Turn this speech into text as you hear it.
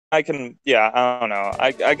I can, yeah, I don't know.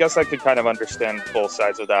 I guess I could kind of understand both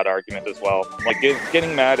sides of that argument as well. Like,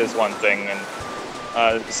 getting mad is one thing, and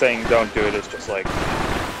saying don't do it is just like,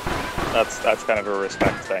 that's kind of a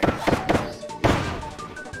respect thing.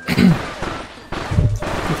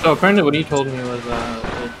 So apparently what he told me was,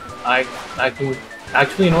 I can,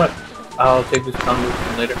 actually, you know what? I'll take this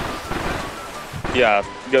conversation later. Yeah,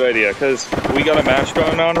 good idea, because we got a match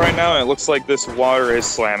going on right now, and it looks like this water is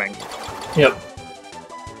slamming. Yep.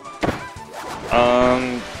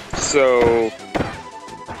 So...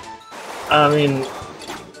 I mean...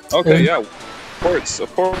 Okay, yeah, of course,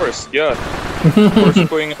 yeah. Of course,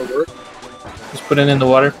 putting it to work. Just put it in the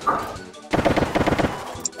water.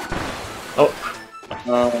 Oh.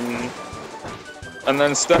 And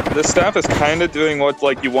then the staff is kind of doing what,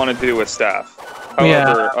 like, you want to do with staff.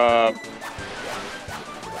 However, yeah.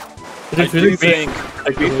 I do think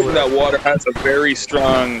that water has a very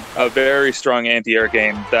strong anti-air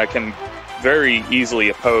game that can very easily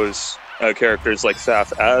oppose characters like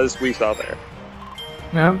Staff, as we saw there.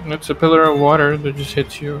 Yeah, it's a pillar of water that just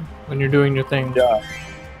hits you when you're doing your thing. Yeah,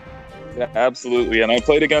 yeah, absolutely. And I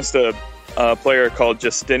played against a player called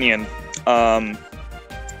Justinian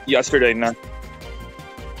yesterday.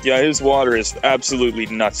 Yeah, his water is absolutely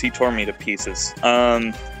nuts. He tore me to pieces.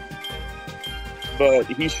 But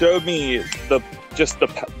he showed me the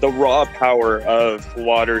raw power of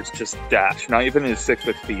water's just dash. Not even his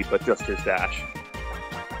 6-foot speed, but just his dash.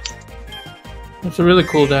 It's a really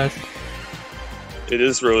cool dash. It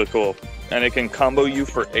is really cool, and it can combo you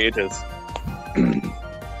for ages. And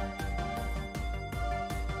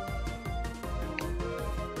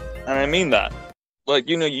I mean that. Like,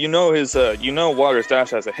 you know his water's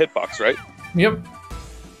dash has a hitbox, right? Yep.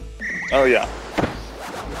 Oh yeah.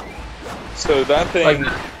 So that thing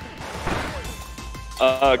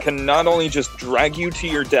can not only just drag you to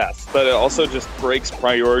your death, but it also just breaks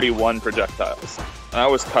priority 1 projectiles. And I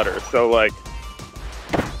was cutter, so like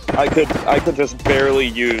I could just barely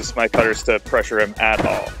use my cutters to pressure him at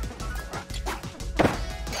all.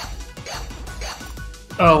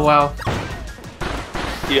 Oh wow.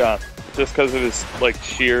 Yeah, just because of his like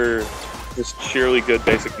sheerly good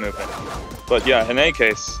basic movement. But yeah, in any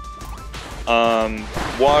case,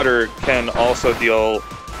 water can also deal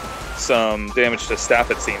some damage to Staff,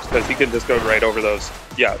 it seems, because he can just go right over those.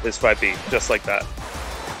 Yeah, his 5B, just like that.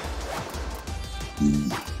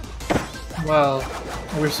 Well,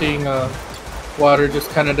 we're seeing water just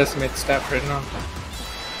kind of decimate Staff right now.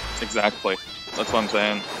 Exactly. That's what I'm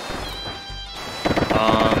saying.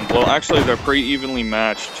 Well, actually, they're pretty evenly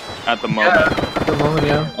matched at the moment. Yeah, at the moment,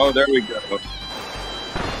 yeah. Oh, there we go.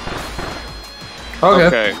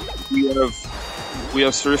 Okay. We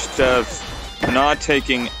have Srishdev not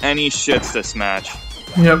taking any shits this match.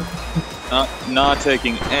 Yep. Not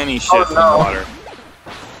taking any shit from water.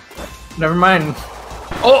 Never mind.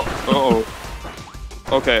 Oh! Uh-oh.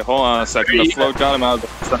 Okay, hold on a second. The float got him out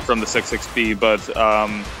from the 6-6B, but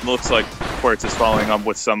looks like qwertz is following up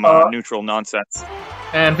with some neutral nonsense.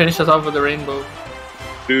 And finishes off with a rainbow.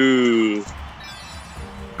 Ooh.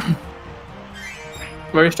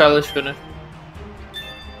 Very stylish finish.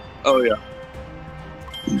 Oh yeah.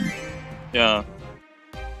 Yeah.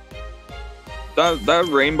 That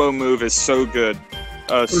rainbow move is so good.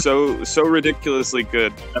 So ridiculously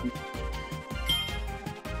good.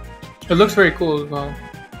 It looks very cool as well.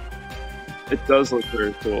 It does look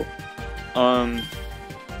very cool.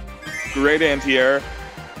 Great anti-air.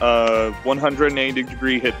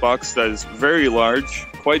 180-degree hitbox that is very large,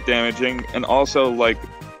 quite damaging, and also like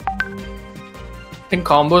I think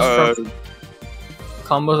combos from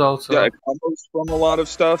combos also. Yeah, it combos from a lot of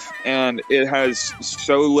stuff, and it has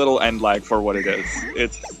so little end lag for what it is.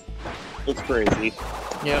 It's crazy.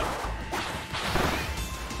 Yeah.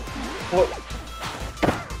 Well,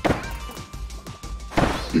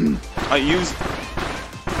 I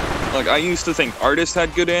used to think Artist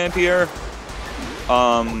had good anti-air.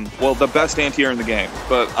 Well, the best anti-air in the game,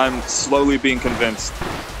 but I'm slowly being convinced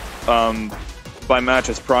by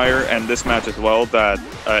matches prior and this match as well that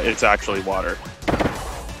it's actually water.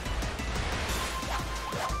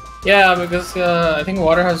 Yeah, because I think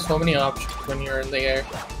water has so many options when you're in the air.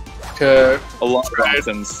 A lot of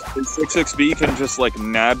options. His 6-6B can just like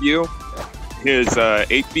nab you. His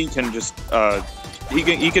 8B can just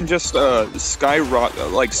he can just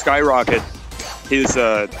skyrocket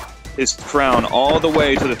his crown all the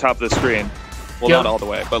way to the top of the screen. Well, not all the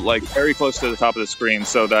way, but like very close to the top of the screen,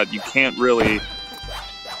 so that you can't really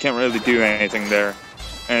do anything there.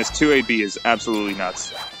 And his 2AB is absolutely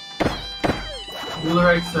nuts.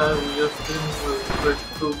 Right said Justin was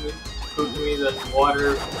proved to me that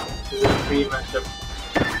water is a free matchup.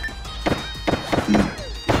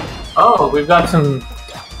 Oh, we've got some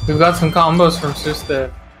combos from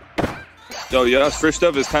Srishdev. Oh yeah,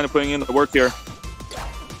 Srishdev is kind of putting in the work here.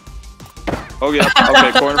 Oh yeah,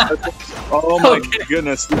 okay, corner. Oh my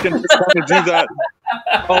goodness, you can just kind of do that.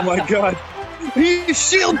 Oh my god, he's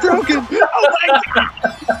shield broken. Oh my god.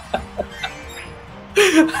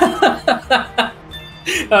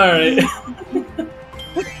 All right.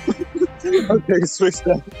 Okay,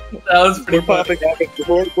 Srishdev. That was pretty funny.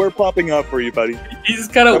 We're popping up for you, buddy. He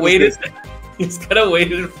just kind of waited. He just kind of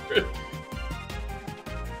waited for it.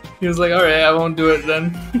 He was like, "All right, I won't do it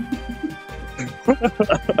then."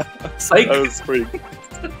 Psych. That was pretty good.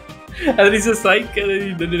 And then he said psych, and then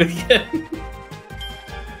he did it again.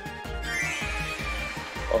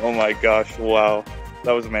 Oh my gosh! Wow,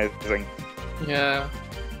 that was amazing. Yeah.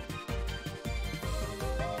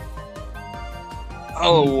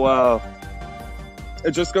 Oh wow!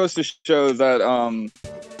 It just goes to show that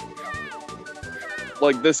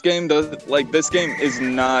like this game is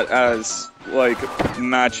not as like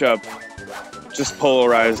matchup just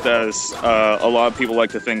polarized as a lot of people like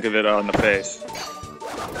to think of it on the face.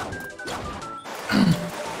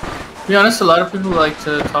 To be honest, a lot of people like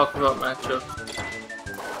to talk about matchups.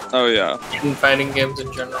 Oh yeah. In fighting games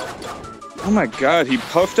in general. Oh my god, he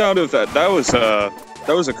puffed out of that. That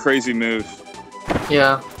was a crazy move.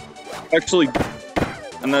 Yeah. Actually,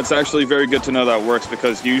 and that's actually very good to know that works,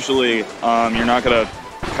 because usually you're not gonna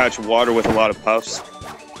catch water with a lot of puffs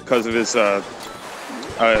because of his a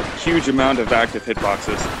huge amount of active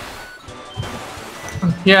hitboxes.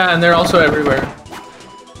 Yeah, and they're also everywhere.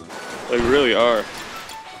 They really are.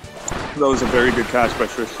 That was a very good catch by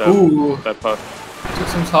Srishdev. Ooh. That puff. Took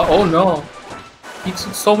some oh no. He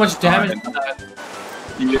took so much damage from that.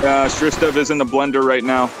 Yeah, Srishdev is in the blender right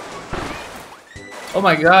now. Oh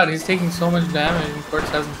my god, he's taking so much damage and qwertz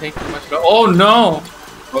hasn't taken much. Oh no!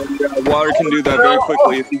 Oh yeah, water can do that very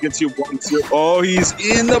quickly if he gets you 1-2. Oh, he's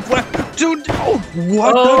in the blender. Dude, oh,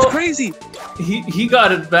 what? Oh, that's crazy. He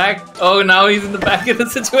got it back. Oh, now he's in the back of the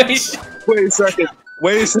situation. Wait a second.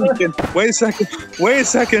 Wait a second. Wait a second. Wait a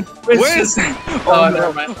second. Wait a second. Oh,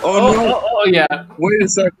 never mind. Oh no. Oh yeah. Wait a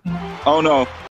second. Oh no.